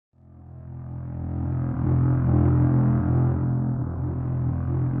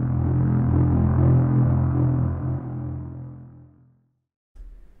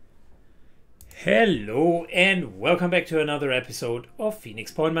Hello and welcome back to another episode of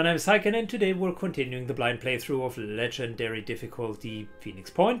Phoenix Point. My name is Syken and today we're continuing the blind playthrough of Legendary Difficulty Phoenix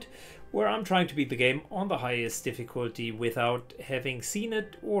Point, where I'm trying to beat the game on the highest difficulty without having seen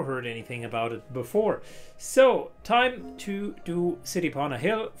it or heard anything about it before. So, time to do City upon a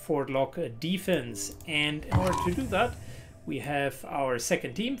Hill, Fort Lock defense, and in order to do that we have our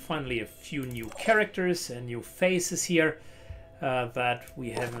second team, finally a few new characters and new faces here. That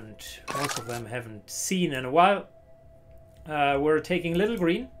most of them haven't seen in a while. We're taking Little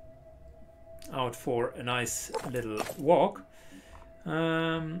Green out for a nice little walk.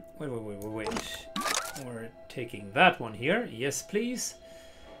 Wait. We're taking that one here. Yes, please.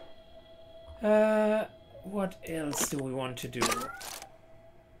 What else do we want to do?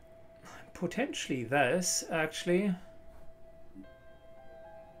 Potentially this, actually.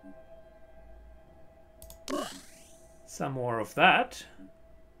 Some more of that.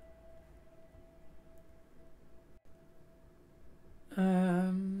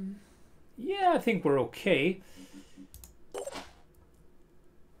 Yeah, I think we're okay.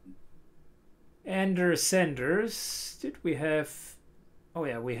 Ender Senders. Did we have... Oh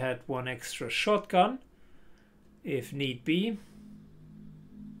yeah, we had one extra shotgun, if need be.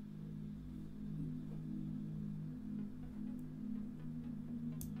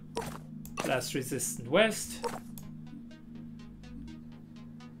 Blast resistant West.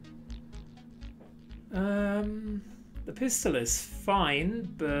 The pistol is fine,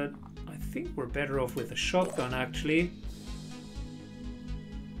 but I think we're better off with a shotgun, actually.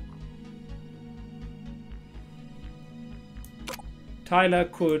 Tyler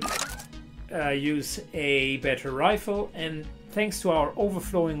could use a better rifle, and thanks to our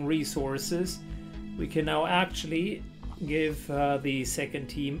overflowing resources, we can now actually give the second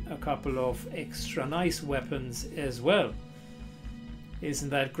team a couple of extra nice weapons as well. Isn't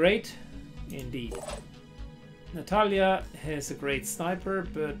that great? Indeed. Natalia has a great sniper,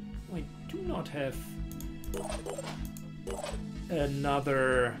 but we do not have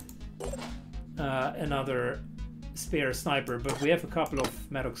another spare sniper, but we have a couple of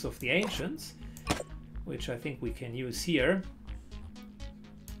Maddox of the Ancients, which I think we can use here.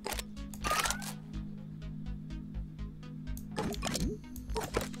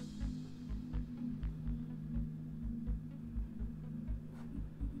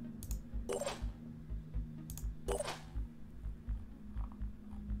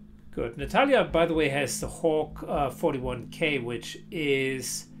 Good. Natalia, by the way, has the Hawk 41K, which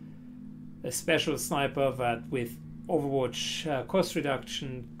is a special sniper that with Overwatch cost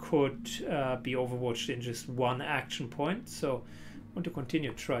reduction could be overwatched in just one action point. So I want to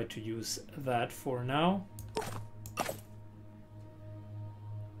continue to try to use that for now.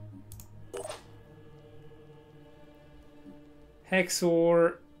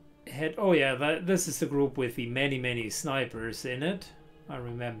 Hexor had... Oh yeah, this is the group with the many snipers in it. I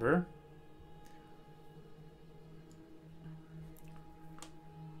remember.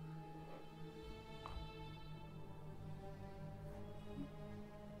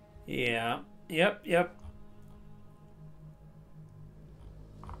 Yeah. Yep.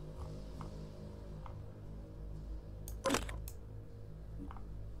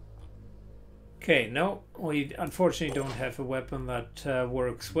 Okay, no, we unfortunately don't have a weapon that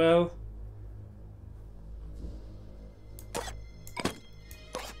works well.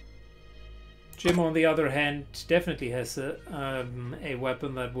 Jim, on the other hand, definitely has a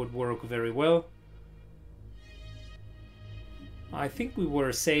weapon that would work very well. I think we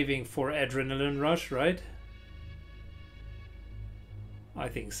were saving for Adrenaline Rush, right? I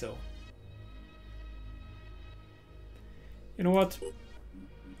think so. You know what?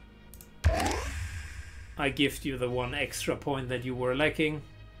 I gift you the one extra point that you were lacking.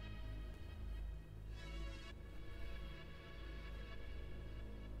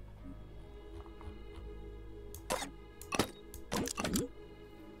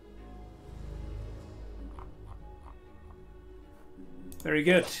 Very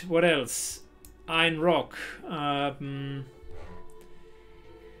good. What else? Iron Rock. I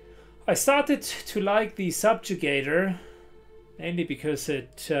started to like the Subjugator, mainly because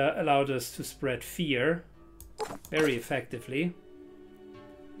it allowed us to spread fear very effectively.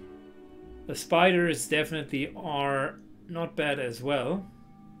 The spiders definitely are not bad as well.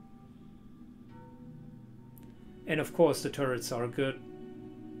 And of course the turrets are good.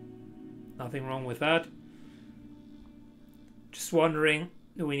 Nothing wrong with that. Just wondering,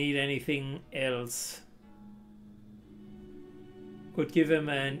 do we need anything else? Could give him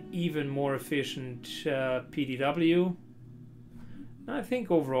an even more efficient PDW. I think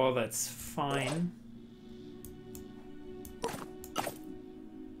overall that's fine.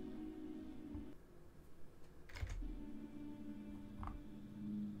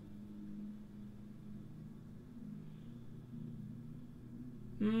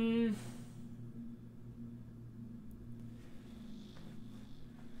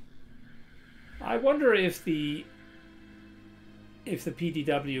 I wonder if the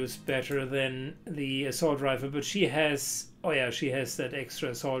PDW is better than the assault rifle, but she has, oh yeah, she has that extra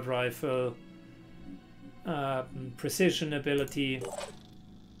assault rifle precision ability.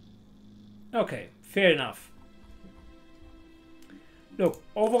 Okay, fair enough. Look,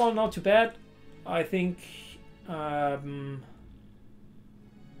 overall not too bad. I think the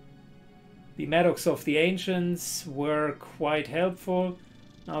Maddox of the Ancients were quite helpful.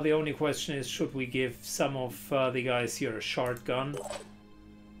 Now the only question is, should we give some of the guys here a shotgun?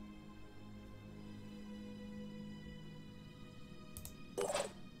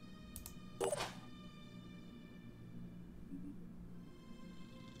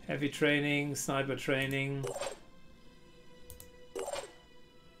 Heavy training, sniper training.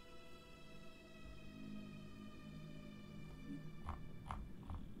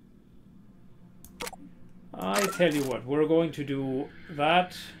 I tell you what, we're going to do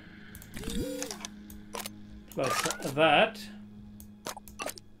that plus that.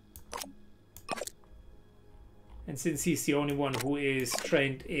 And since he's the only one who is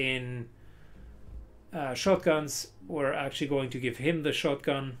trained in shotguns, we're actually going to give him the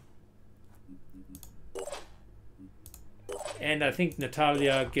shotgun. And I think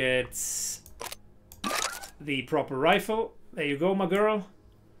Natalia gets the proper rifle. There you go, my girl.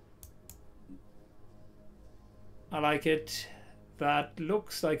 I like it. That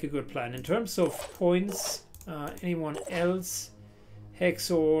looks like a good plan. In terms of points, anyone else?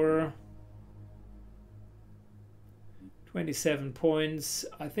 Hexor, 27 points.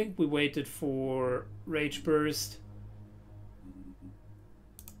 I think we waited for Rage Burst.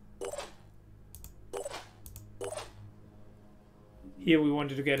 Here we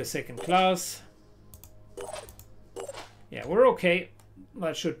wanted to get a second class. Yeah, we're okay.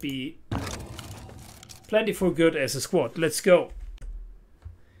 That should be plenty for good as a squad. Let's go.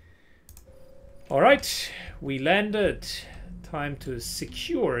 Alright, we landed. Time to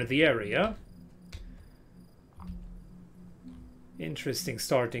secure the area. Interesting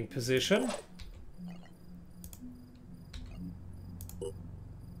starting position.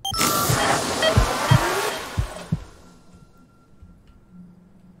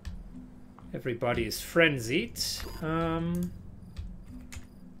 Everybody is frenzied.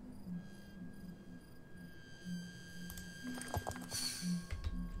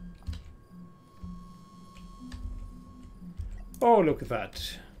 Oh, look at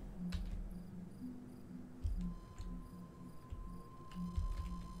that.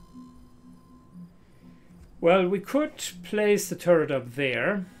 Well, we could place the turret up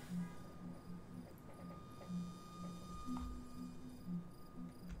there.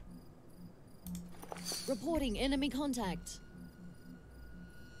 Reporting enemy contact.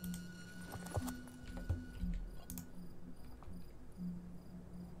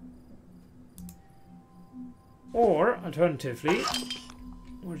 Or, alternatively,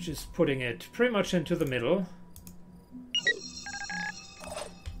 we're just putting it pretty much into the middle.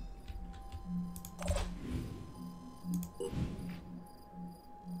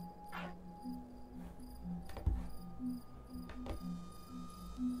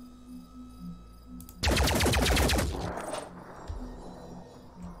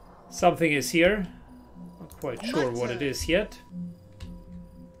 Something is here. Not quite sure what it is yet.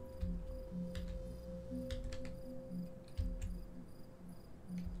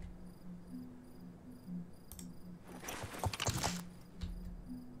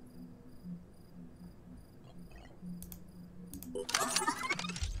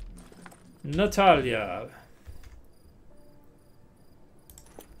 Natalia.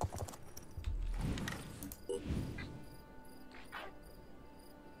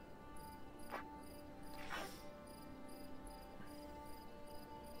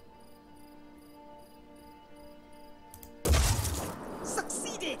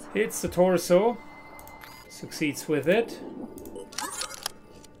 Succeeded. Hits the torso. Succeeds with it.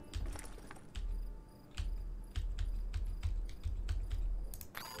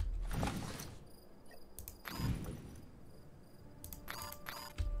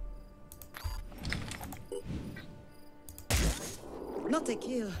 Not a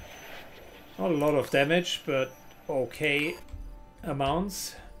kill. Not a lot of damage, but okay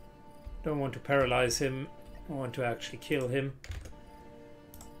amounts. Don't want to paralyze him. I want to actually kill him.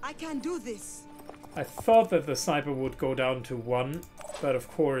 I can do this. I thought that the sniper would go down to 1, but of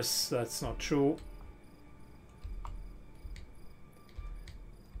course that's not true.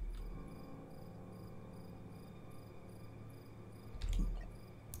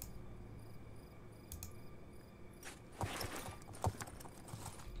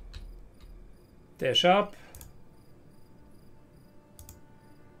 Dash up.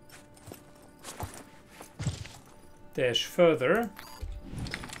 dash further.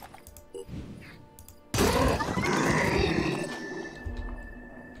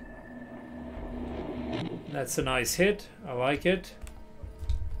 That's a nice hit. I like it.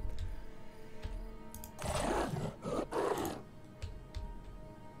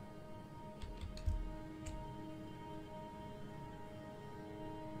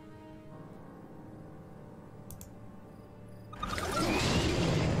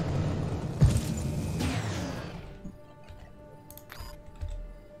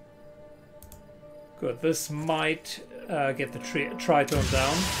 Good. This might get the Triton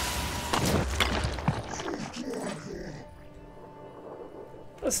down.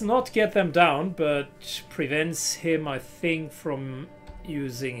 Does not get them down, but prevents him, I think, from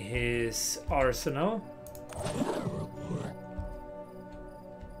using his arsenal.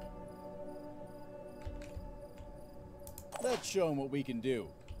 Let's show him what we can do.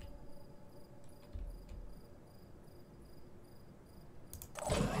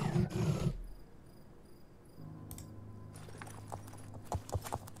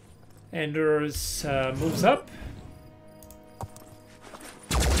 Anders moves up.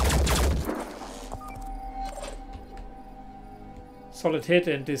 Solid hit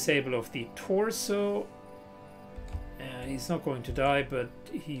and disable of the torso. He's not going to die, but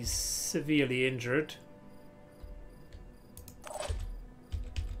he's severely injured.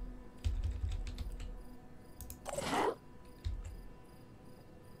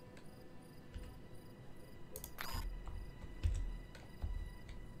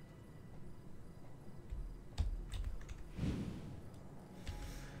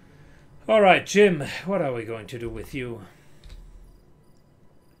 All right, Jim, what are we going to do with you?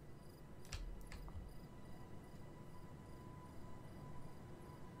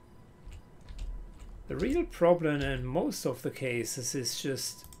 The real problem in most of the cases is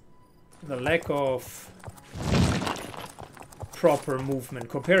just the lack of proper movement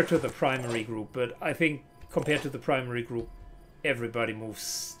compared to the primary group, but I think compared to the primary group, everybody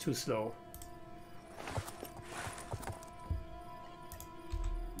moves too slow.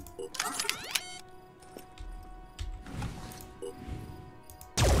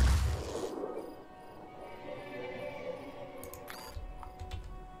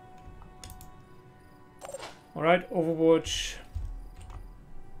 Alright, Overwatch.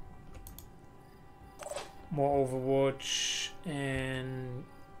 More Overwatch and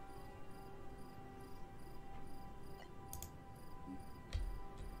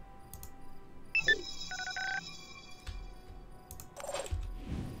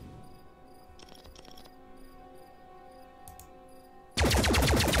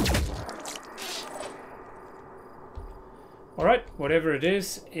alright, whatever it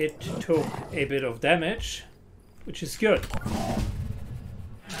is, it took a bit of damage. Which is good.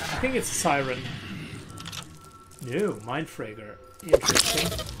 I think it's a siren. No, Mindfrager. Interesting.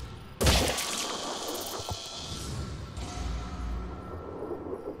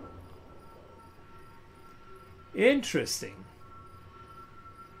 Interesting.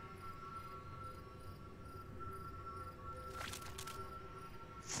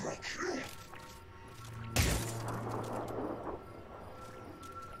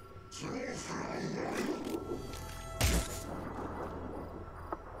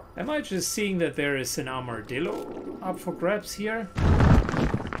 Am I just seeing that there is an armadillo up for grabs here?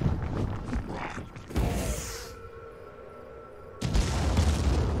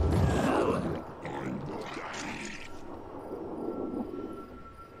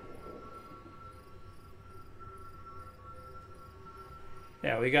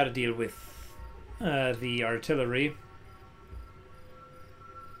 Yeah, we gotta deal with the artillery.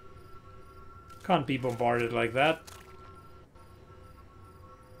 Can't be bombarded like that.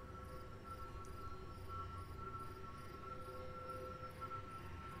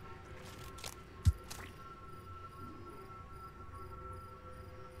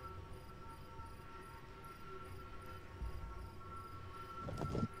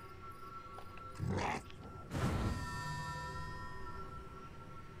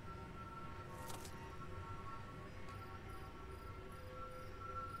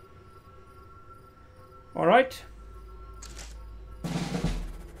 All right.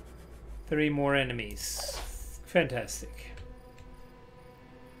 3 more enemies. Fantastic.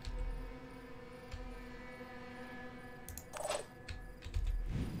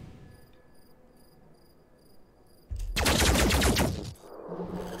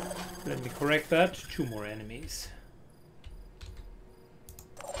 Let me correct that. 2 more enemies.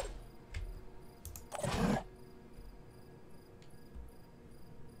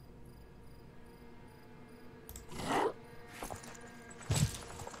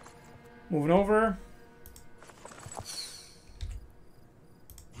 Moving over.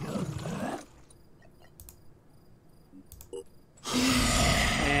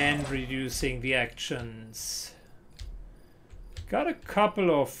 reducing the actions. Got a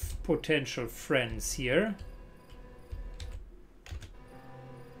couple of potential friends here.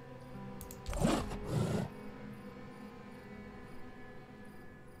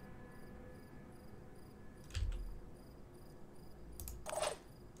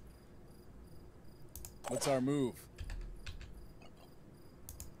 What's our move?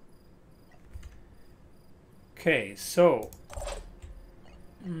 Okay, so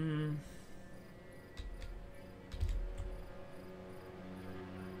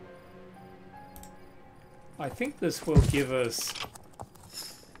I think this will give us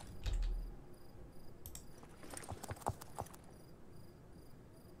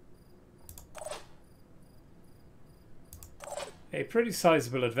a pretty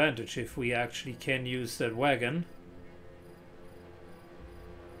sizable advantage if we actually can use that wagon.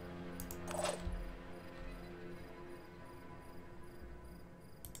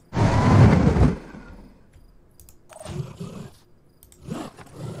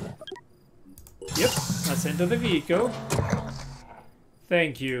 Yep, let's enter the vehicle.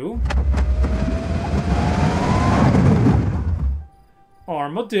 Thank you.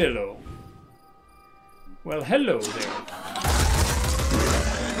 Armadillo. Well, hello there.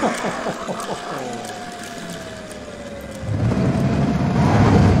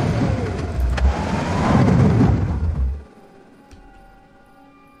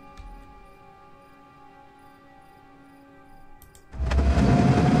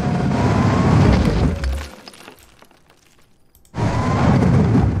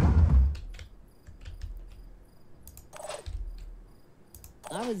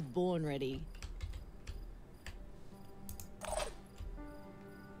 I was born ready.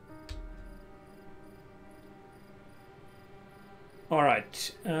 All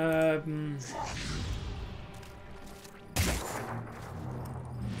right.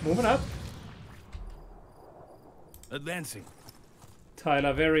 Moving up. Advancing.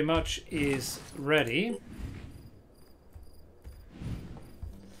 Tyler very much is ready.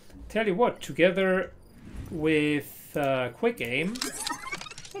 Tell you what, together with quick aim,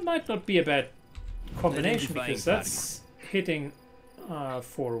 it might not be a bad combination because that's hitting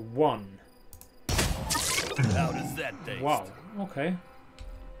for 1. How does that taste? Wow, okay.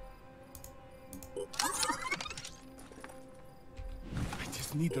 I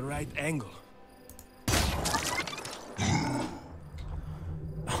just need the right angle.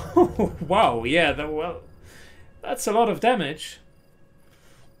 Wow, yeah, well, that's a lot of damage.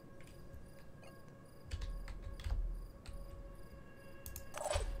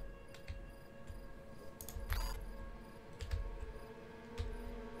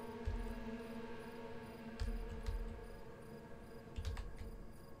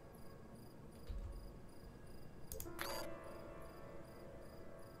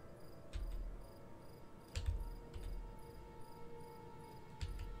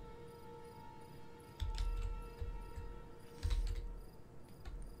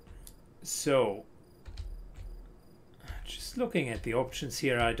 So, just looking at the options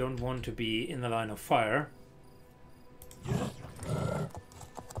here, I don't want to be in the line of fire.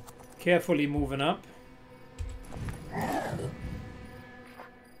 Carefully moving up.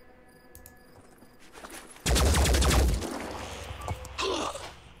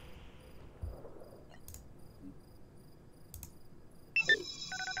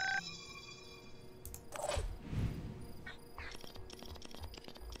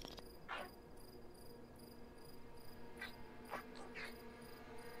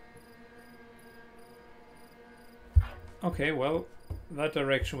 Okay, well, that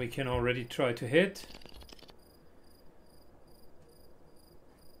direction we can already try to hit.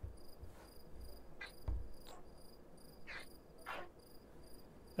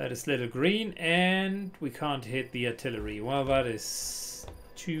 That is little green, and we can't hit the artillery. Well, that is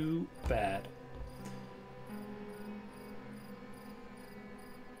too bad.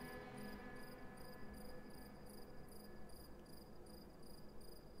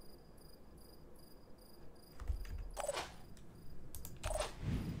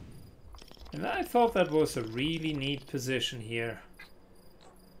 And I thought that was a really neat position here.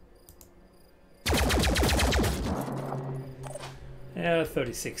 Yeah,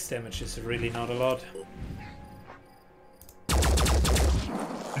 36 damage is really not a lot.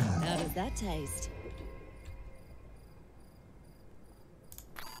 How does that taste?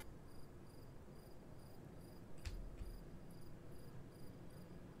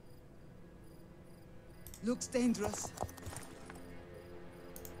 Looks dangerous.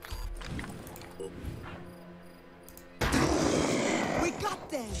 We got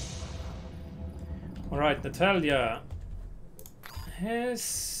them! Alright, Natalia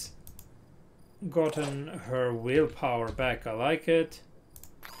has gotten her willpower back. I like it.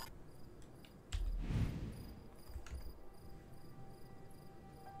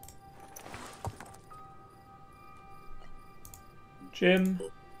 Jim.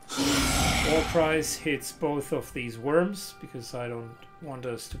 War price hits both of these worms because I don't want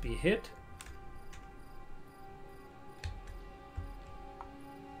us to be hit.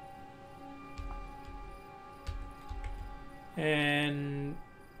 And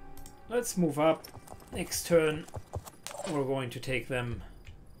let's move up. Next turn we're going to take them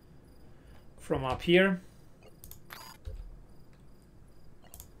from up here.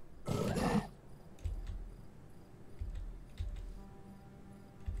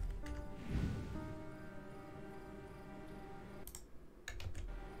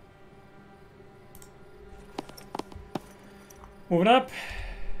 Moving up.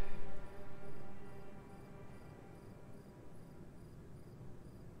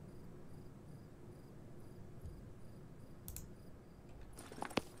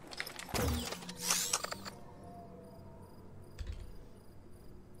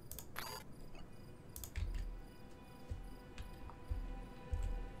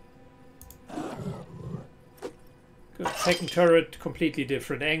 Good. Second turret, completely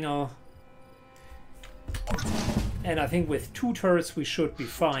different angle. And I think with 2 turrets we should be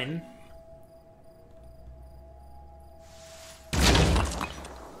fine.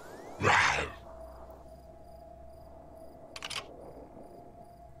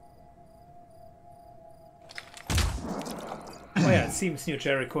 Oh yeah, it seems New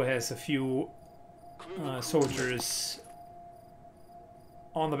Jericho has a few soldiers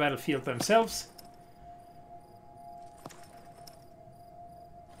on the battlefield themselves.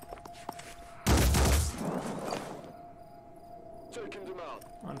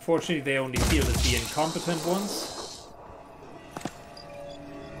 Unfortunately, they only fielded the incompetent ones.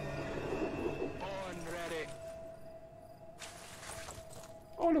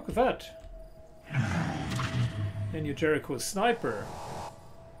 Oh, look at that. And New Jericho's sniper.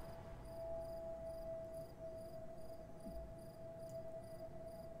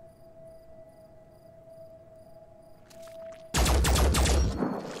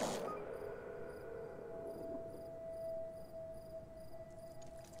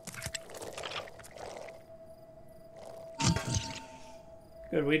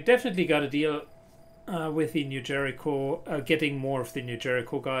 Good, we definitely got to deal with the New Jericho, getting more of the New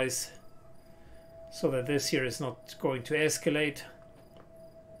Jericho guys, so that this here is not going to escalate.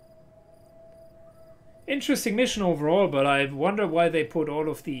 Interesting mission overall, but I wonder why they put all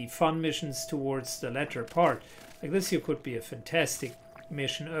of the fun missions towards the latter part. Like this here could be a fantastic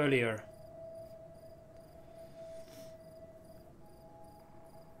mission earlier.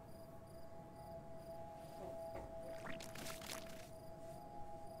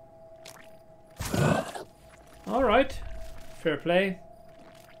 All right, fair play.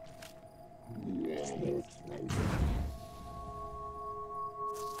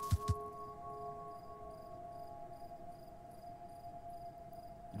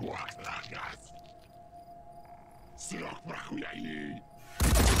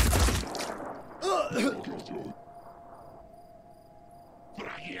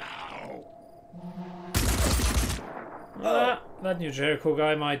 That New Jericho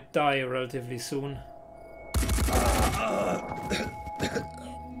guy might die relatively soon.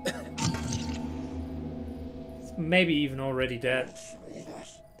 Maybe even already dead.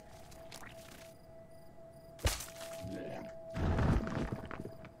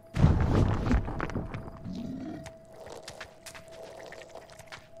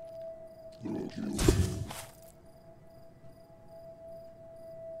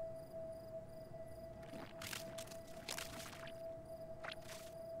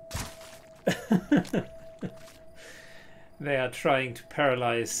 They are trying to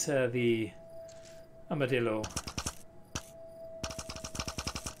paralyze the armadillo.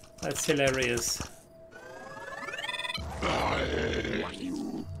 That's hilarious.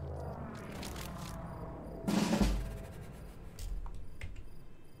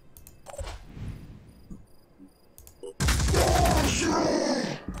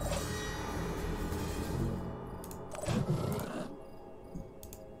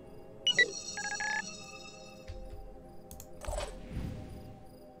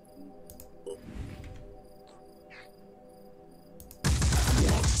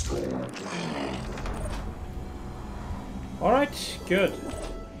 All right, good.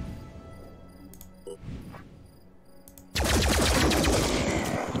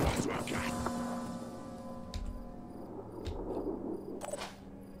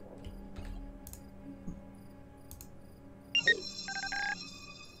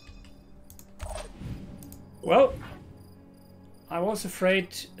 Well, I was afraid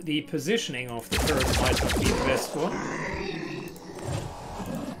the positioning of the turret might not be the best one.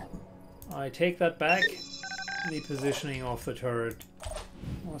 I take that back. The positioning of the turret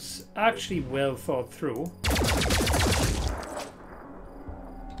was actually well thought through.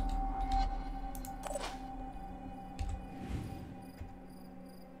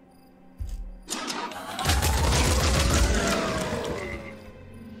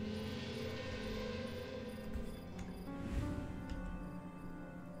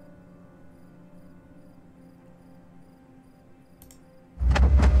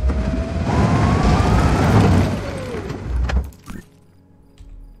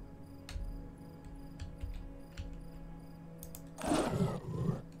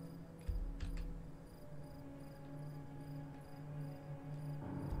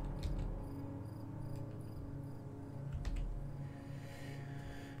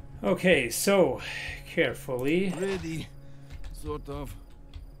 Okay, so carefully. Ready, sort of.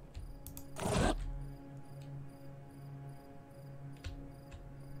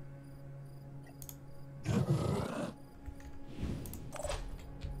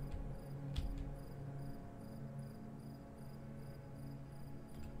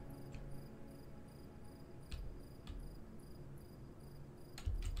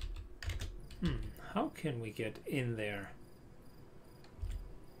 How can we get in there?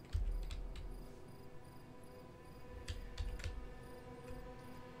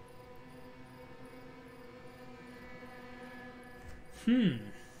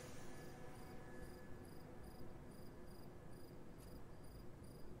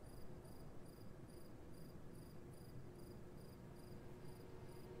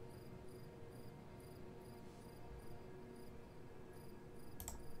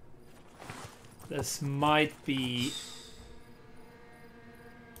 This might be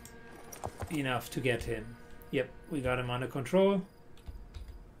enough to get him. Yep, we got him under control.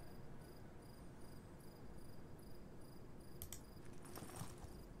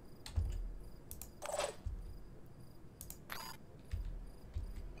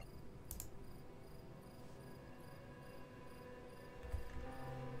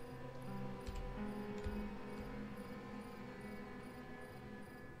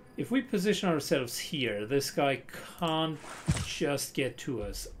 If we position ourselves here, this guy can't just get to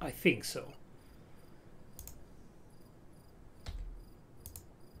us. I think so.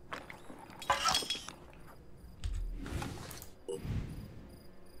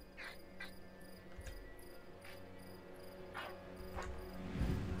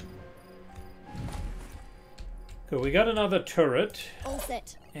 So we got another turret. All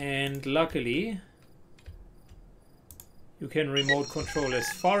set. And luckily, you can remote control as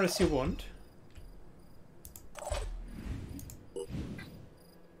far as you want.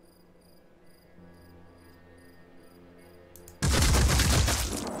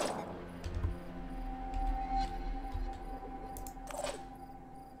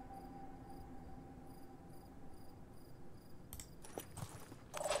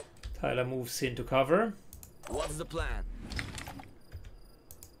 Tyler moves into cover. What's the plan?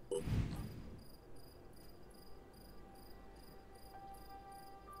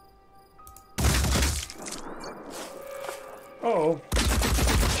 Uh-oh.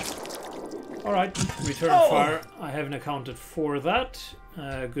 Alright, return fire. I haven't accounted for that.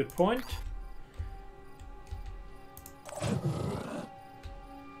 Good point.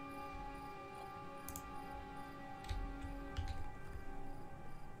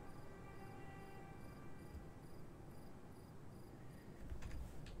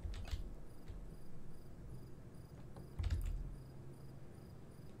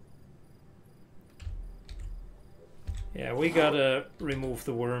 Yeah, we gotta remove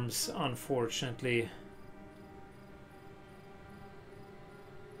the worms, unfortunately.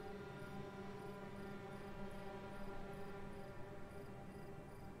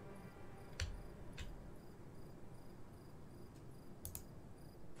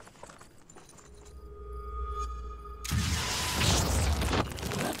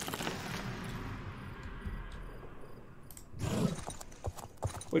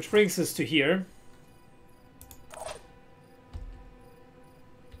 Which brings us to here.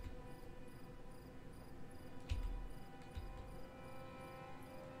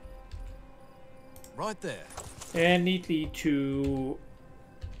 Right there. And neatly to...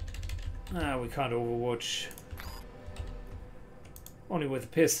 we can't overwatch. Only with a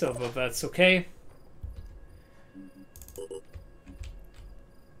pistol, but that's okay.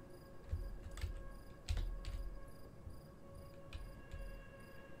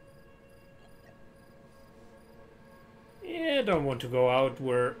 Yeah, I don't want to go out.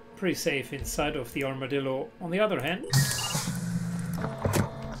 We're pretty safe inside of the armadillo. On the other hand,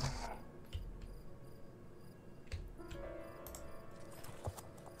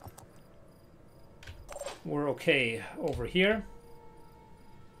 we're okay over here.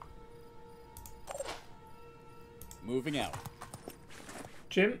 Moving out.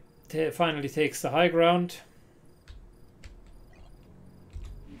 Jim finally takes the high ground.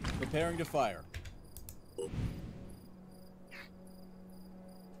 Preparing to fire.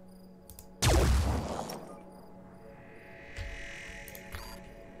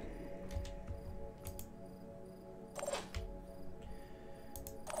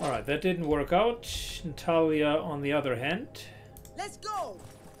 Alright, that didn't work out. Natalia, on the other hand, Let's go.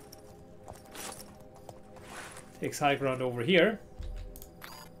 takes high ground over here.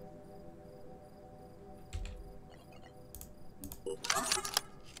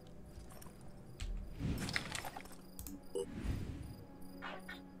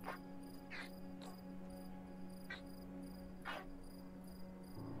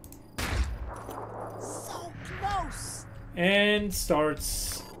 So close. And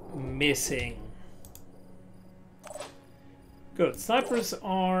starts missing. Good. Snipers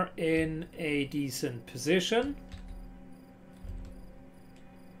are in a decent position.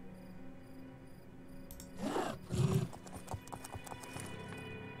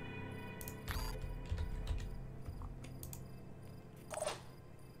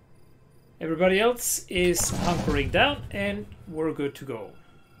 Everybody else is hunkering down and we're good to go.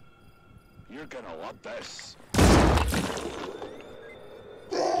 You're gonna want this.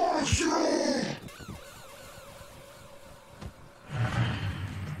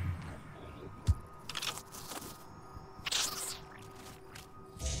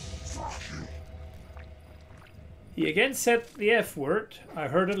 He again said the F word. I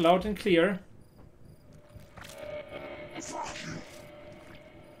heard it loud and clear.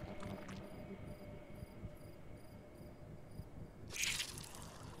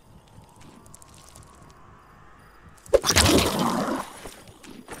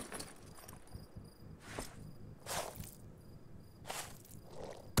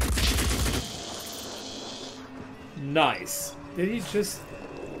 Nice. Did he just...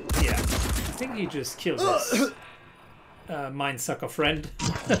 Yeah. I think he just killed his mind sucker friend.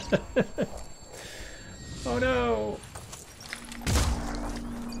 Oh no!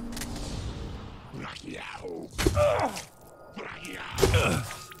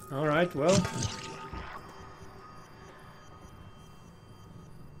 Alright, well.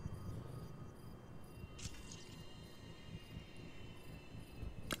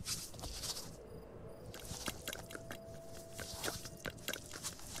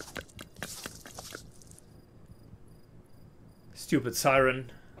 Stupid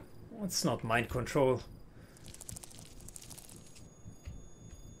siren. It's not mind control.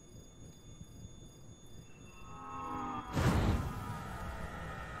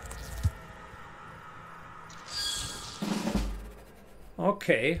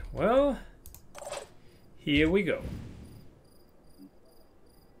 Okay, well, here we go.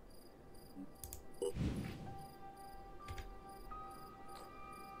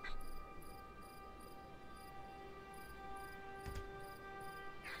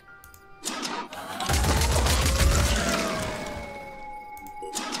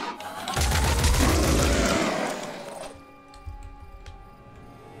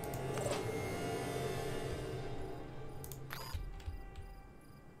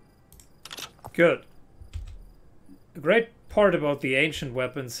 Good. The great part about the ancient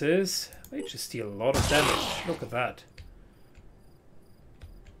weapons is they just deal a lot of damage. Look at that.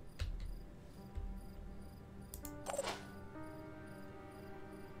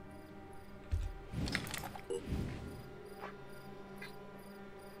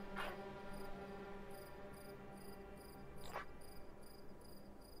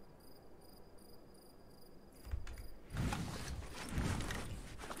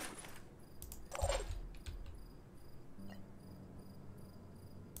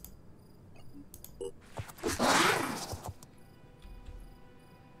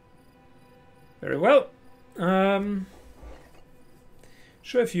 Very well.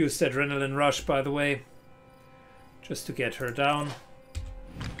 Should have used Adrenaline Rush, by the way, just to get her down.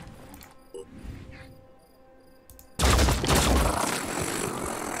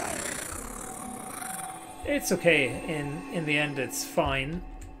 It's okay. In the end, it's fine.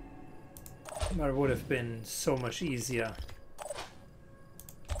 But it would have been so much easier.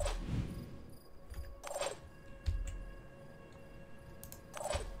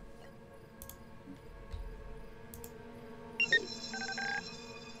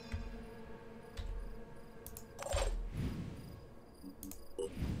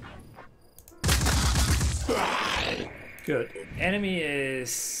 Good. Enemy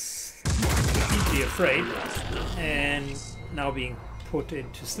is deeply afraid and now being put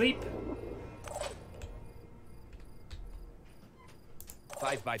into sleep.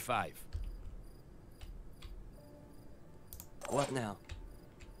 5 by 5. What now?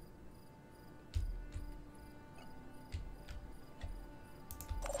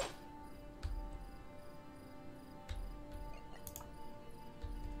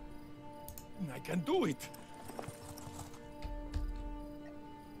 I can do it.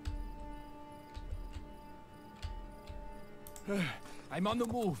 I'm on the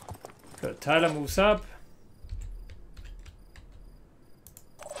move. Good. Tyler moves up.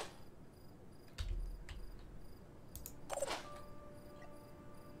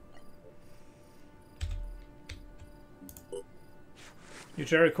 New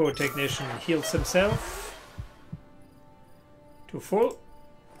Jericho technician heals himself to full.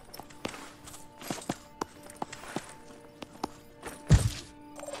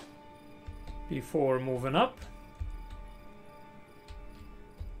 Before moving up.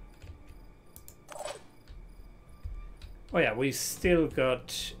 Oh yeah, we still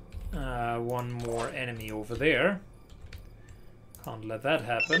got one more enemy over there. Can't let that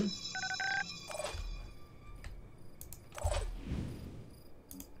happen.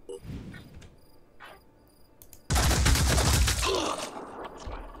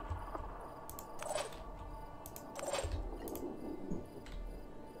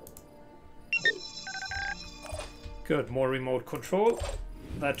 Good, more remote control.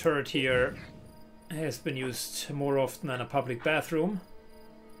 That turret here has been used more often than a public bathroom.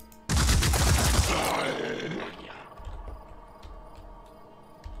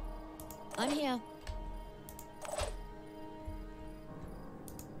 I'm here.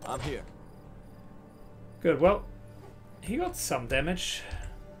 I'm here. Good, well, he got some damage.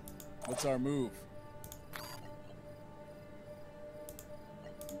 What's our move?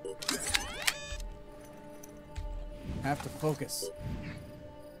 Have to focus.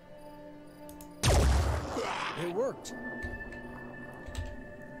 It worked.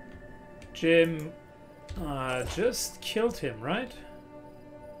 Jim just killed him, right?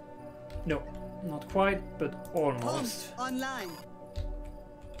 No, not quite, but almost. Online.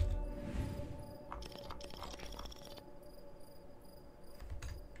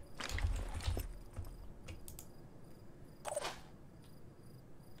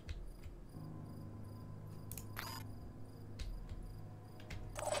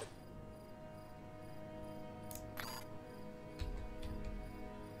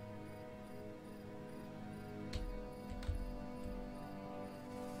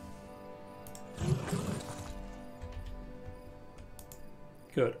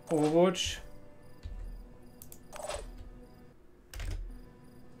 Good. Overwatch.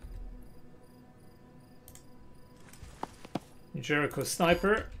 Jericho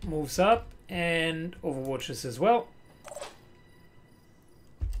Sniper moves up and overwatches as well.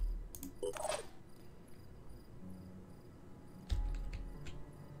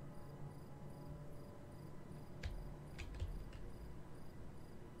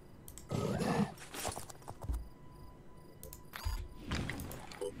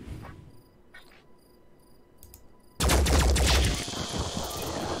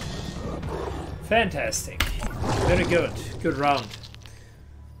 Fantastic. Very good. Good round.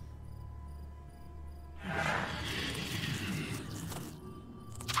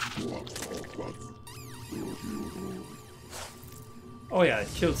 Oh yeah, it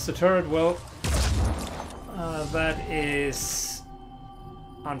kills the turret. Well, that is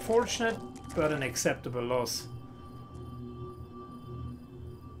unfortunate, but an acceptable loss.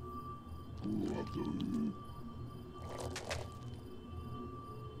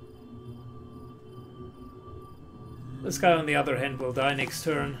 This guy, on the other hand, will die next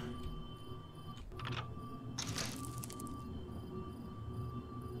turn.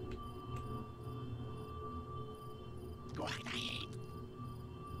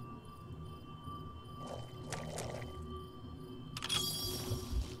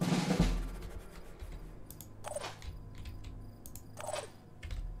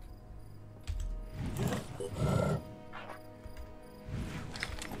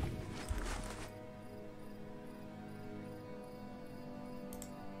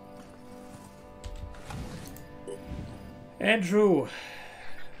 Andrew,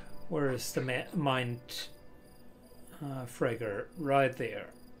 where is the mind fragger? Right there.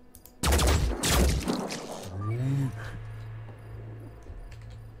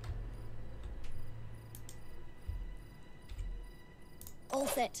 All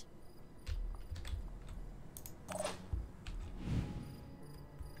set.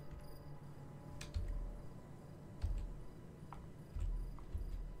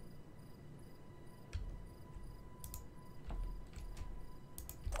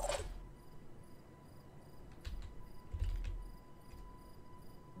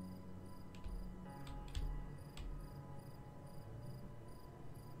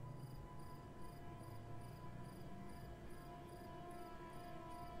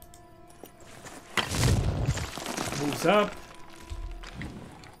 moves up.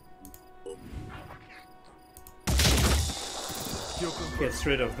 Gets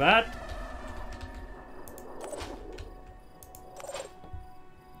rid of that.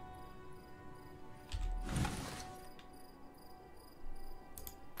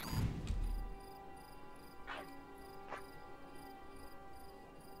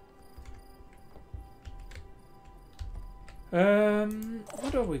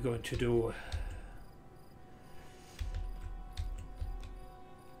 What are we going to do?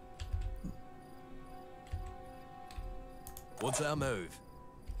 What's our move?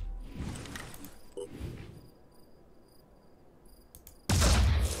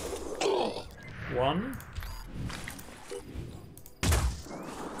 One.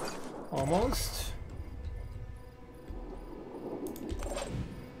 Almost.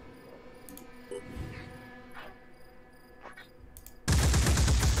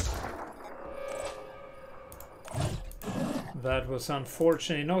 That was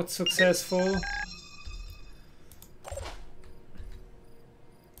unfortunately not successful.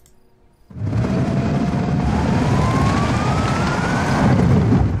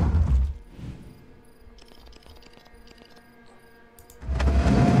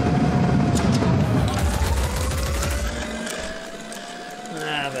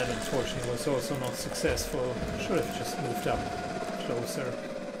 That unfortunately was also not successful. Should have just moved up closer.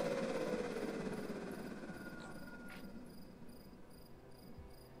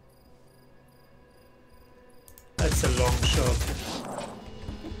 That's a long shot.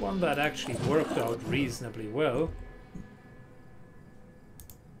 One that actually worked out reasonably well.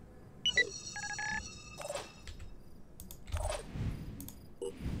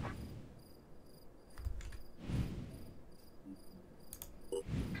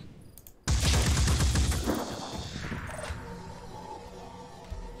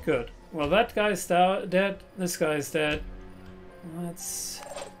 Good. Well, that guy's dead. This guy's dead. Let's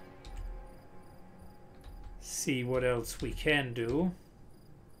see what else we can do.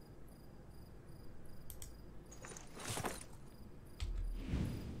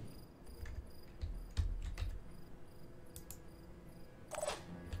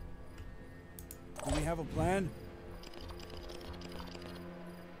 Do we have a plan?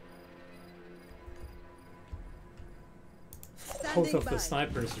 Both of the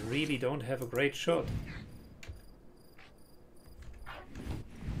snipers really don't have a great shot.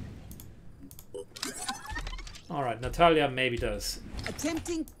 Alright, Natalia maybe does.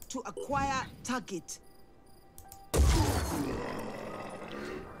 Attempting to acquire target.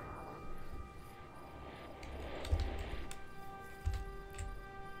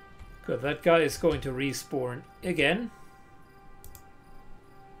 Good, that guy is going to respawn again.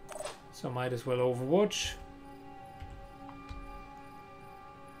 So might as well overwatch.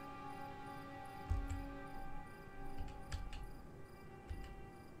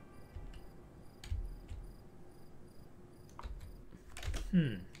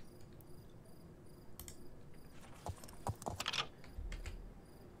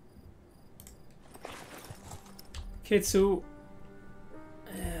 Kitsu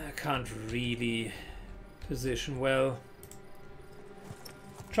can't really position well.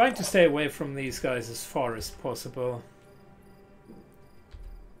 Trying to stay away from these guys as far as possible.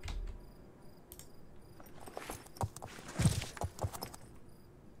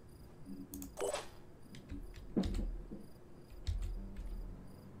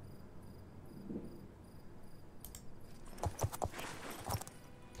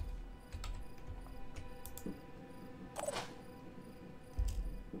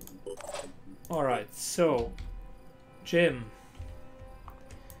 Alright, so Jim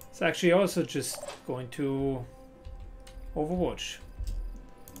is actually also just going to overwatch.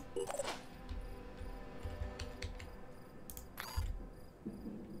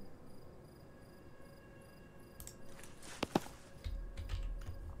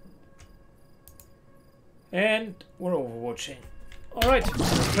 And we're overwatching. Alright,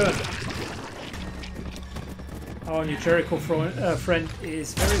 turn. Our new Jericho friend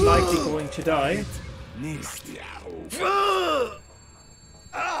is very likely going to die.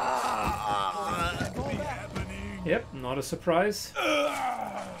 Yep, not a surprise.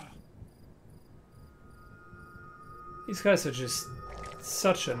 These guys are just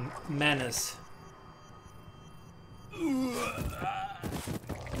such a menace.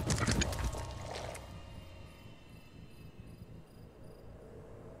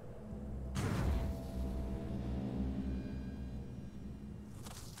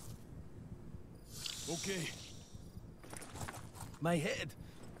 Okay. My head.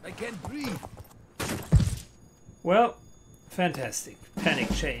 I can't breathe. Well, fantastic.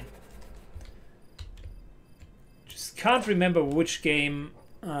 Panic chain. can't remember which game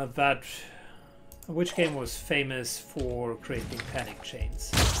which game was famous for creating panic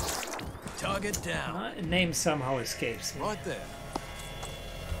chains. Target down. Name somehow escapes me. Right there.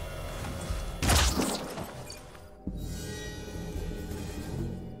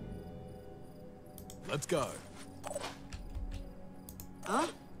 Let's go. Huh?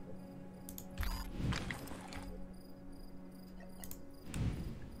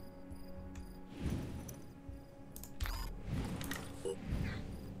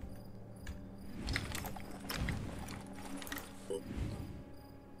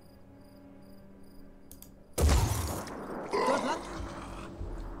 Good luck.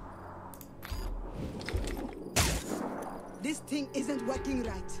 This thing isn't working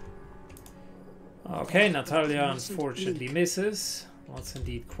right. Okay, Natalia unfortunately misses. That's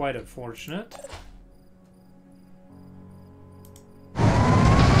indeed quite unfortunate.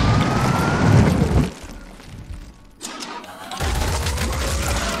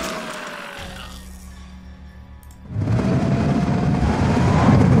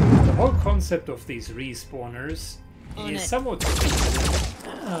 The whole concept of these respawners is somewhat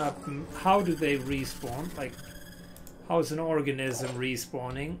how do they respawn? Like, how is an organism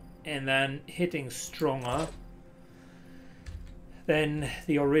respawning and then hitting stronger than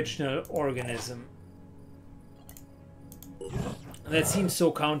the original organism? That seems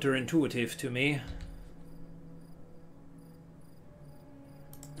so counterintuitive to me.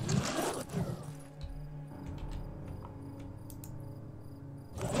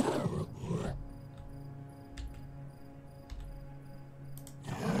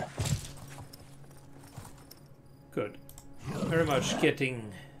 Good. Very much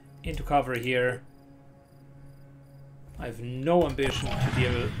getting into cover here. I have no ambition to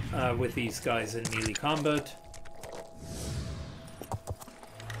deal with these guys in melee combat.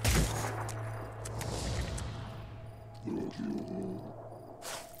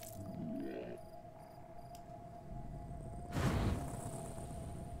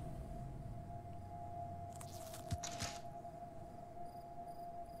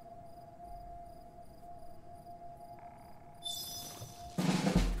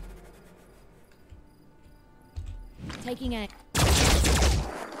 Taking aim.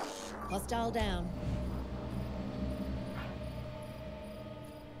 Hostile down.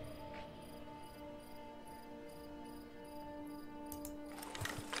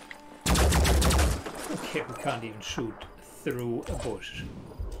 Okay, we can't even shoot through a bush.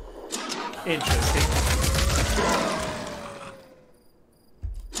 Interesting.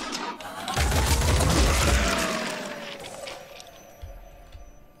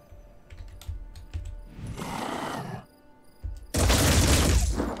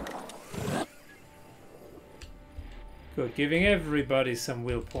 Good, giving everybody some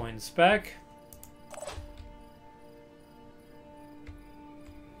will points back.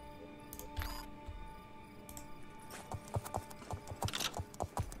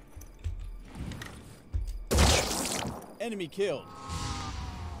 Enemy killed.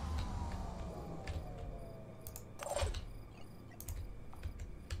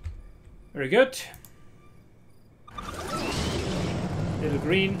 Very good. Little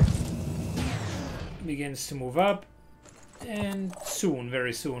green begins to move up, and soon,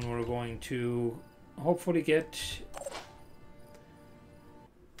 very soon, we're going to hopefully get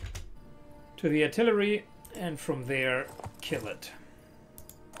to the artillery and from there kill it.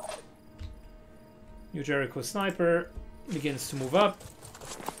 New Jericho sniper begins to move up.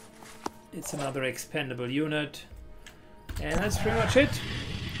 It's another expendable unit, and that's pretty much it.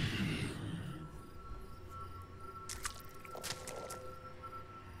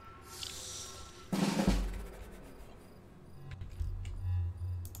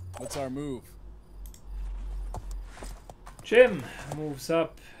 What's our move? Jim moves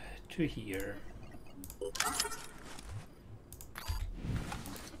up to here.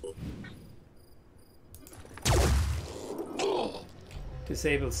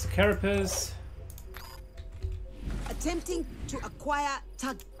 Disables the carapace. Attempting to acquire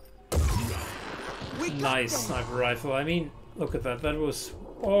target. Nice sniper rifle. I mean, look at that. That was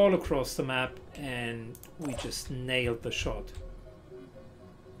all across the map and we just nailed the shot.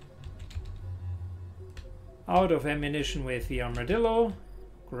 Out of ammunition with the armadillo.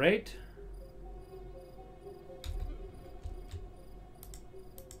 Great.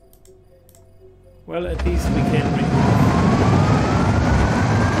 Well, at least we can remove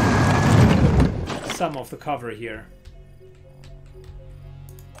some of the cover here.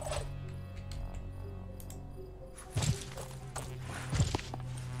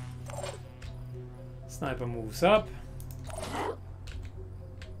 Sniper moves up.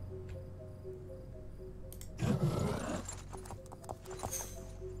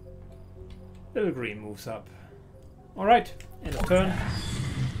 Little green moves up. Alright, end of turn.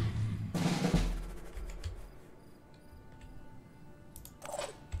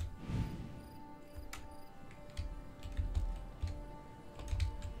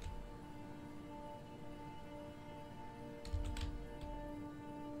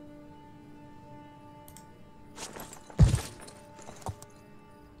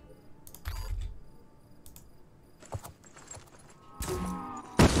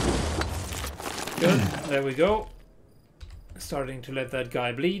 Good, there we go. Starting to let that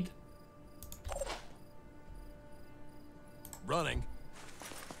guy bleed. Running.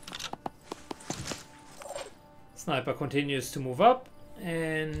 Sniper continues to move up,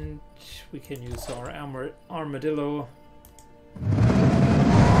 and we can use our armadillo.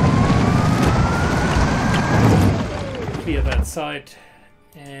 Clear that side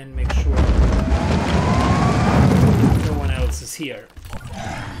and make sure no one else is here.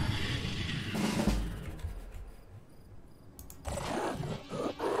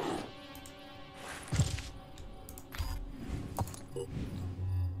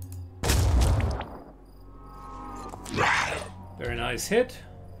 Very nice hit.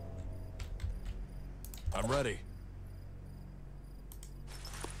 I'm ready.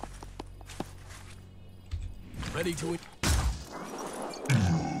 Ready to...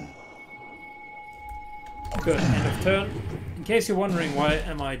 Good, end of turn. In case you're wondering why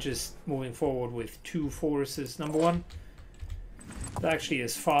am I just moving forward with 2 forces, number 1, it actually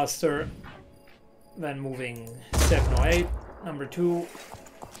is faster than moving 7 or 8. Number 2,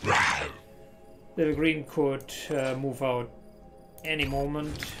 little green could move out any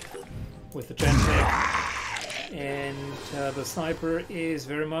moment with the Gentech, and the sniper is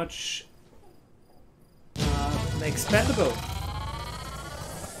very much expendable.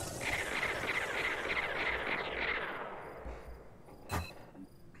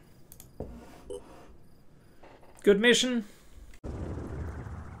 Good mission.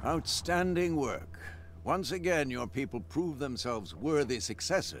 Outstanding work. Once again, your people prove themselves worthy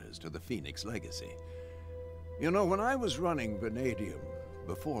successors to the Phoenix legacy. You know, when I was running Vanadium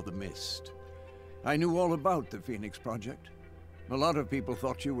before the Mist, I knew all about the Phoenix Project. A lot of people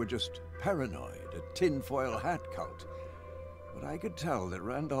thought you were just paranoid, a tinfoil hat cult. But I could tell that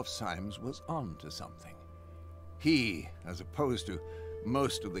Randolph Symes was on to something. He, as opposed to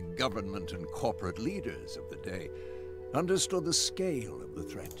most of the government and corporate leaders of the day, understood the scale of the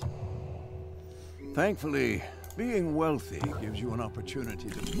threat. Thankfully, being wealthy gives you an opportunity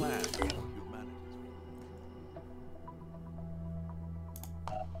to plan for humanity.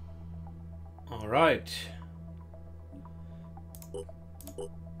 All right.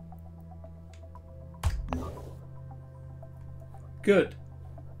 Good.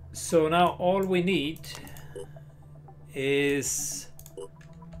 So now all we need is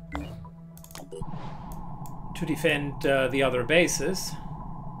to defend the other bases,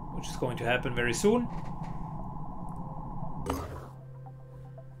 which is going to happen very soon.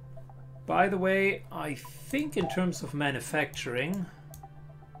 By the way, I think in terms of manufacturing,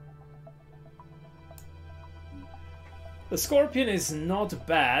 the Scorpion is not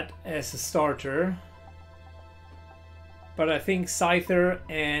bad as a starter, but I think Scyther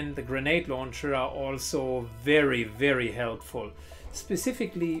and the grenade launcher are also very, very helpful.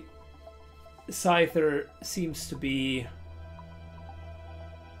 Specifically, Scyther seems to be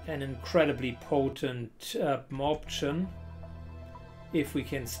an incredibly potent option if we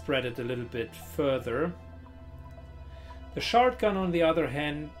can spread it a little bit further. The shard gun, on the other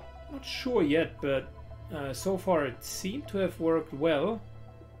hand, not sure yet, but so far it seemed to have worked well.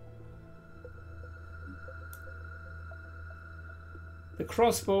 The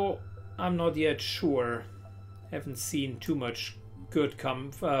crossbow, I'm not yet sure. Haven't seen too much good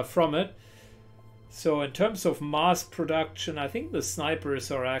come from it. So in terms of mass production, I think the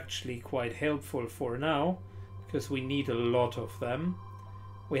snipers are actually quite helpful for now, because we need a lot of them.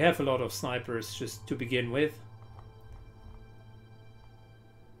 We have a lot of snipers just to begin with.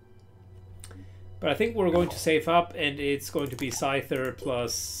 But I think we're going to save up, and it's going to be Scyther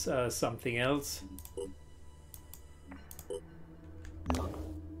plus something else.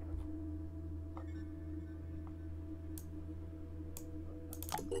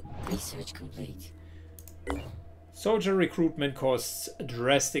 Research complete. Soldier recruitment costs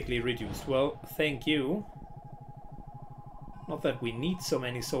drastically reduced. Well, thank you. Not that we need so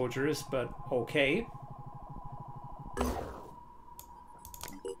many soldiers, but okay.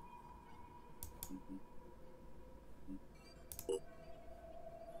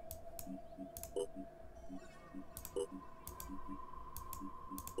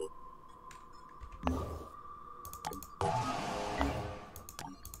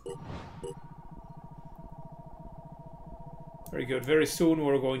 Very good. Very soon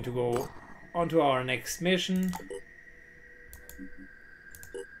we're going to go on to our next mission.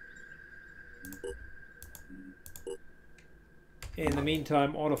 In the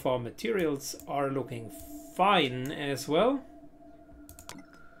meantime, all of our materials are looking fine as well.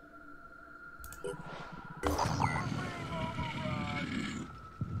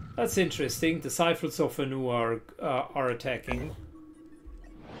 That's interesting. Disciples of Anu are attacking.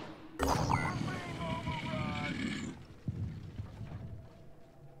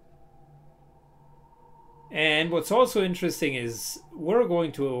 And what's also interesting is we're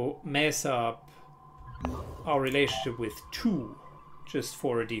going to mess up our relationship with 2 just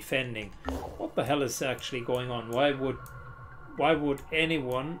for defending. What the hell is actually going on? Why would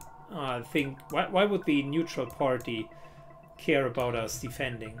anyone think? Why would the neutral party care about us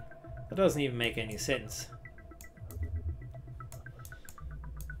defending? That doesn't even make any sense.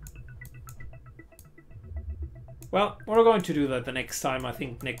 Well, we're going to do that the next time. I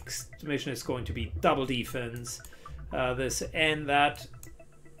think next mission is going to be double defense. This and that.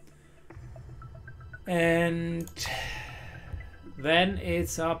 And then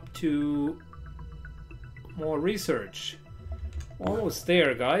it's up to more research. Almost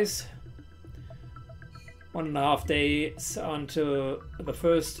there, guys. 1.5 days until the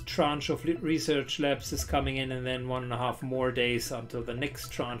first tranche of research labs is coming in, and then 1.5 more days until the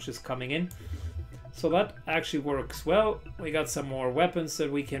next tranche is coming in. So that actually works well. We got some more weapons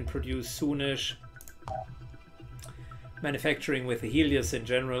that we can produce soonish. Manufacturing with the Helios in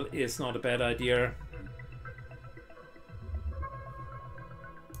general is not a bad idea.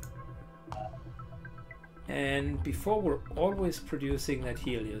 And before, we're always producing that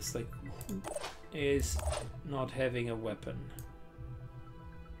Helios. Like, who is not having a weapon?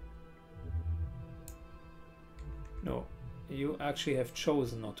 No, you actually have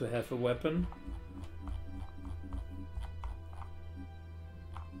chosen not to have a weapon.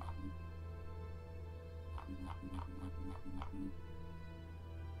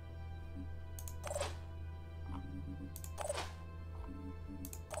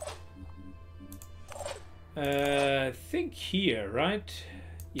 I think here, right?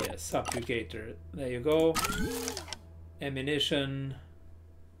 Yeah, subjugator. There you go. Ammunition.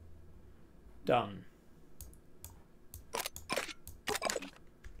 Done.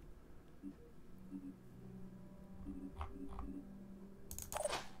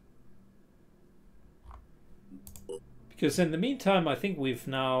 Because in the meantime, I think we've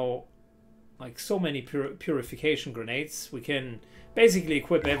now like so many purification grenades. We can basically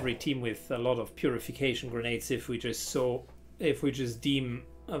equip every team with a lot of purification grenades if we just deem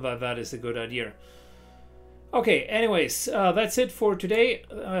that is a good idea. Okay, anyways, that's it for today.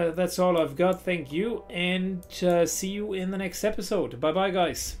 That's all I've got. Thank you, and see you in the next episode. Bye bye,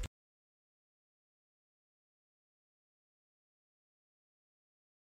 guys.